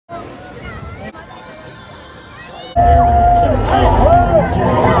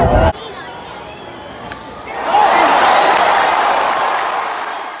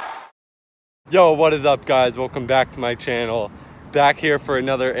Yo, what is up, guys? Welcome back to my channel. Back here for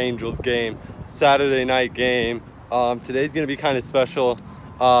another Angels game, Saturday night game. Today's gonna be kind of special.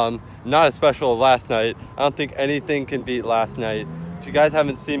 Not as special as last night. I don't think anything can beat last night. If you guys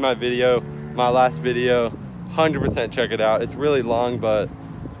haven't seen my video, my last video, 100% check it out. It's really long, but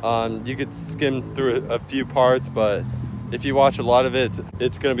you could skim through a few parts, but if you watch a lot of it,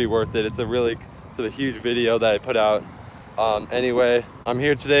 it's gonna be worth it. It's a huge video that I put out. Anyway, I'm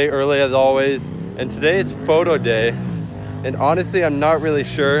here today early as always, and today is photo day. And honestly, I'm not really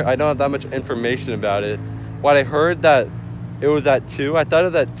sure. I don't have that much information about it. What I heard that it was at 2. I thought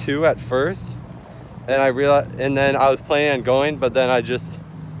it was at 2 at first, and then I was planning on going, but then I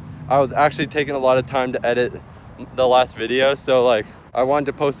was actually taking a lot of time to edit the last video, so like I wanted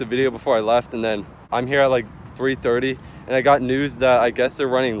to post a video before I left, and then I'm here at like 3:30, and I got news that I guess they're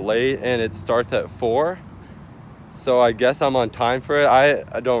running late and it starts at 4. So I guess I'm on time for it. I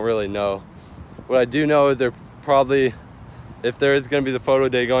don't really know. What I do know is they're probably, if there is going to be the photo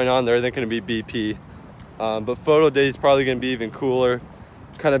day going on, there isn't going to be BP. But photo day is probably going to be even cooler.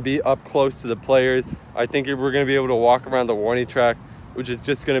 Kind of be up close to the players. I think we're going to be able to walk around the warning track, which is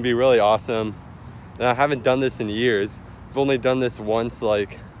just going to be really awesome. And I haven't done this in years. I've only done this once,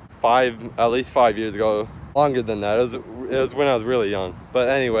 like at least 5 years ago. Longer than that. It was when I was really young. But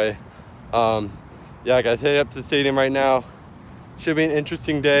anyway, yeah, guys, heading up to the stadium right now. Should be an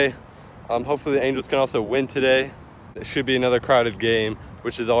interesting day. Hopefully the Angels can also win today. It should be another crowded game,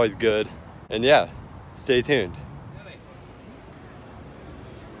 which is always good. And yeah, stay tuned.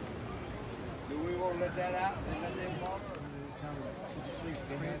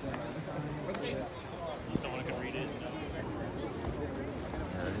 Someone can read it.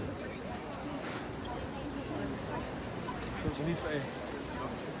 What did he say?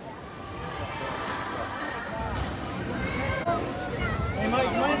 Hey,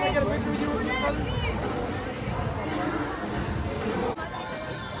 Mike, you mind if I get a picture with you with your cousin?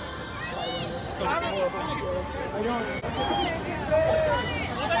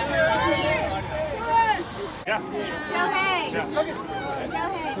 Shohei.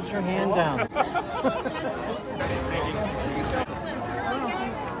 Put your hand down.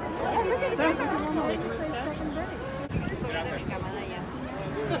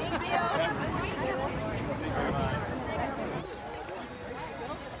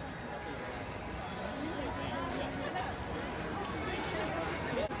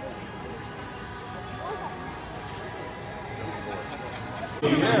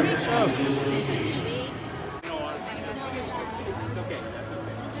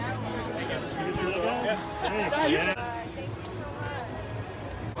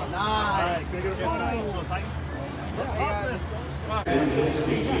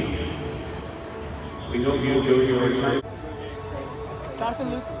 We hope you enjoy your time.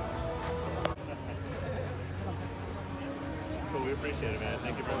 Cool, we appreciate it, man.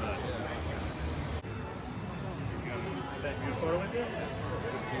 Thank you very much. Thank you. A photo with you?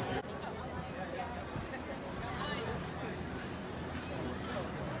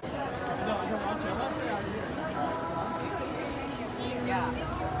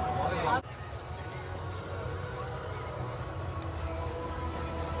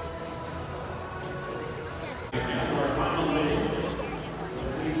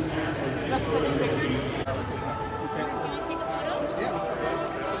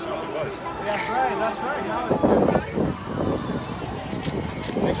 That's right, that's right.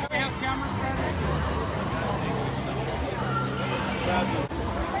 Make sure we have cameras ready.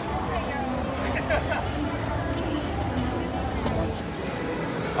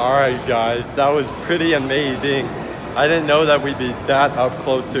 Alright guys, that was pretty amazing. I didn't know that we'd be that up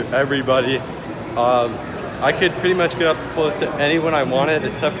close to everybody. I could pretty much get up close to anyone I wanted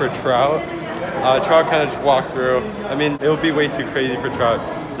except for Trout. Trout kind of just walked through. I mean, it would be way too crazy for Trout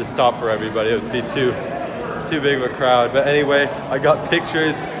to stop for everybody. It would be too big of a crowd. But anyway, I got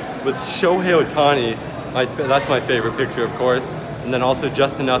pictures with Shohei Ohtani. That's my favorite picture, of course. And then also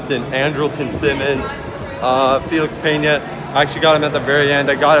Justin Upton, Andrelton Simmons, Felix Pena. I actually got him at the very end.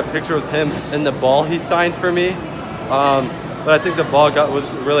 I got a picture with him and the ball he signed for me. But I think the ball was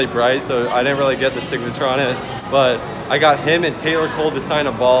really bright, so I didn't really get the signature on it. But I got him and Taylor Cole to sign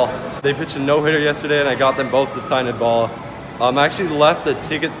a ball. They pitched a no-hitter yesterday, and I got them both to sign a ball. I actually left the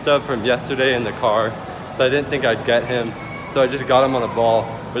ticket stub from yesterday in the car, so I didn't think I'd get him. So I just got him on a ball,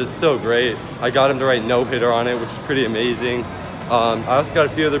 but it's still great. I got him to write no-hitter on it, which is pretty amazing. I also got a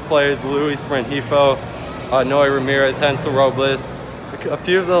few other players, Luis Rengifo, Noe Ramirez, Hansel Robles, a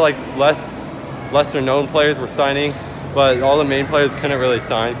few of the less lesser known players were signing, but all the main players couldn't really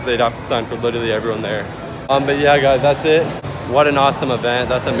sign because they'd have to sign for literally everyone there. But yeah, guys, that's it. What an awesome event.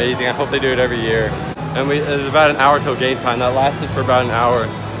 That's amazing. I hope they do it every year. And it was about an hour till game time. That lasted for about an hour,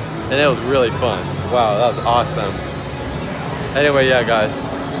 and it was really fun. Wow, that was awesome. Anyway, yeah, guys,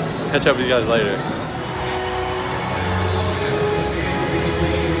 catch up with you guys later.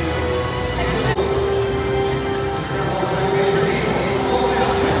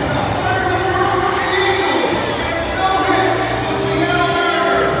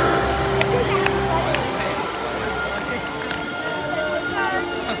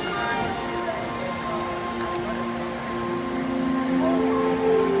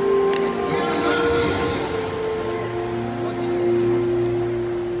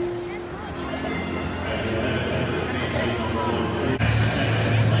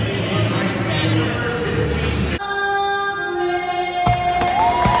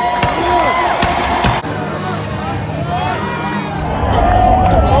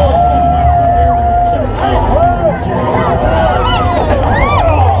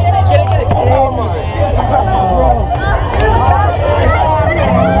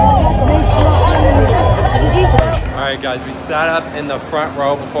 Guys, we sat up in the front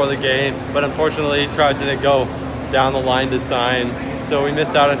row before the game, but unfortunately Trout didn't go down the line to sign, so we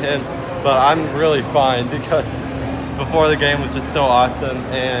missed out on him. But I'm really fine because before the game was just so awesome,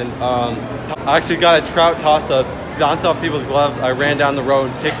 and I actually got a Trout toss-up, bounced off people's gloves. I ran down the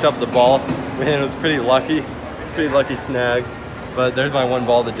road and picked up the ball, and it was pretty lucky snag. But there's my one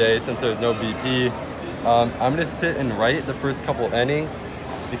ball of the day since there's no BP. I'm gonna sit and write the first couple innings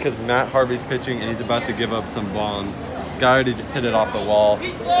because Matt Harvey's pitching and he's about to give up some bombs. Guy already just hit it off the wall.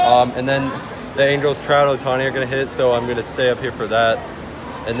 And then the Angels, Trout, Ohtani are gonna hit, so I'm gonna stay up here for that.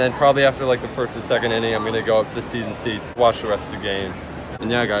 And then probably after like the first or second inning, I'm gonna go up to the season seats, watch the rest of the game.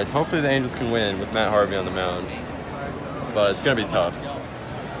 And yeah, guys, hopefully the Angels can win with Matt Harvey on the mound. But it's gonna be tough.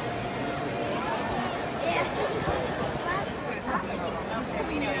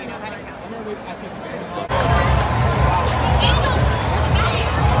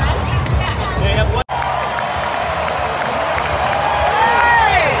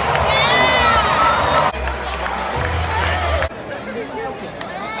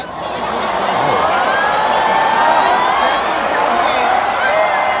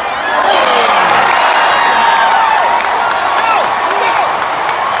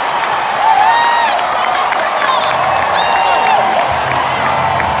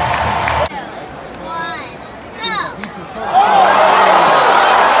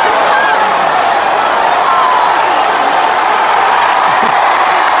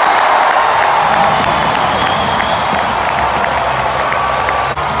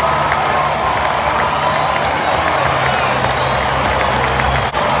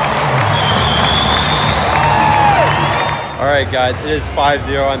 Alright guys, it is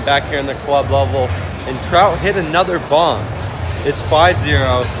 5-0. I'm back here in the club level, and Trout hit another bomb. It's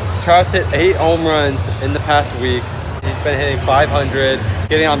 5-0. Trout's hit 8 home runs in the past week. He's been hitting 500,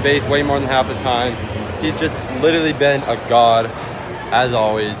 getting on base way more than half the time. He's just literally been a god, as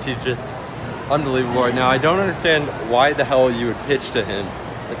always. He's just unbelievable right now. I don't understand why the hell you would pitch to him,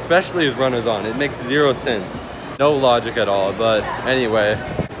 especially with runners on. It makes zero sense. No logic at all. But anyway,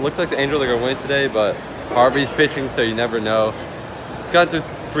 looks like the Angels are going to win today, but Harvey's pitching, so you never know. He's got through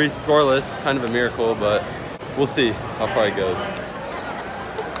 3 scoreless, kind of a miracle, but we'll see how far he goes.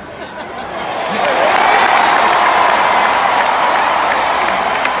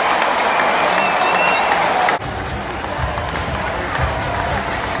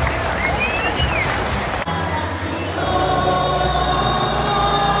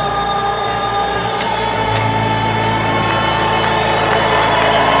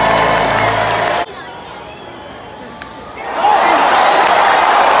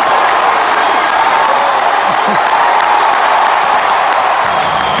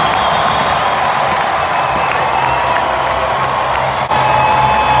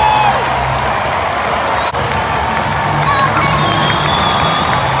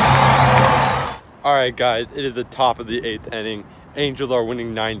 Alright guys, it is the top of the 8th inning. Angels are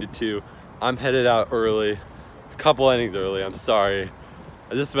winning 9-2. I'm headed out early. A couple innings early, I'm sorry.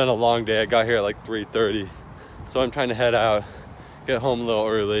 This has been a long day. I got here at like 3:30. So I'm trying to head out, get home a little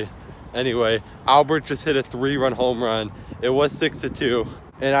early. Anyway, Albert just hit a 3-run home run. It was 6-2.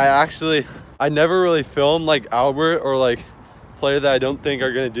 And I never really film like Albert or like player that I don't think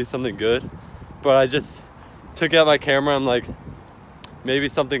are gonna do something good. But I just took out my camera. I'm like, maybe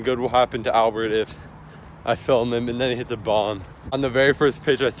something good will happen to Albert if I film him, and then he hits a bomb. On the very first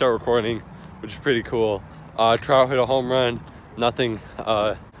pitch I start recording, which is pretty cool. Trout hit a home run, nothing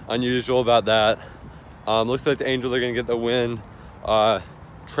unusual about that. Looks like the Angels are gonna get the win.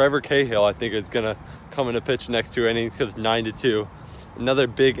 Trevor Cahill, I think, is gonna come in to pitch next 2 innings because 9-2. Another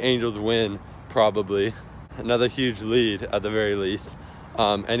big Angels win, probably. Another huge lead at the very least.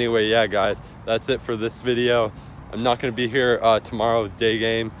 Anyway, yeah, guys, that's it for this video. I'm not gonna be here tomorrow's day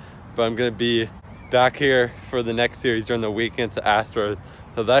game, but I'm gonna be back here for the next series during the weekend to Astros.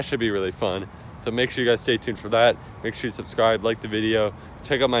 So that should be really fun. So make sure you guys stay tuned for that. Make sure you subscribe, like the video,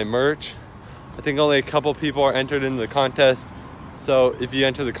 check out my merch. I think only a couple people are entered into the contest. So if you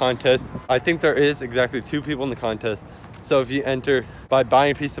enter the contest, I think there is exactly 2 people in the contest. So if you enter by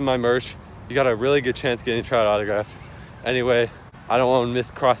buying a piece of my merch, you got a really good chance getting a Trout autograph. Anyway, I don't want to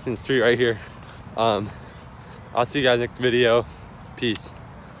miss crossing the street right here. I'll see you guys next video. Peace.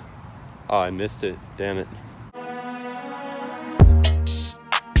 Oh, I missed it. Damn it.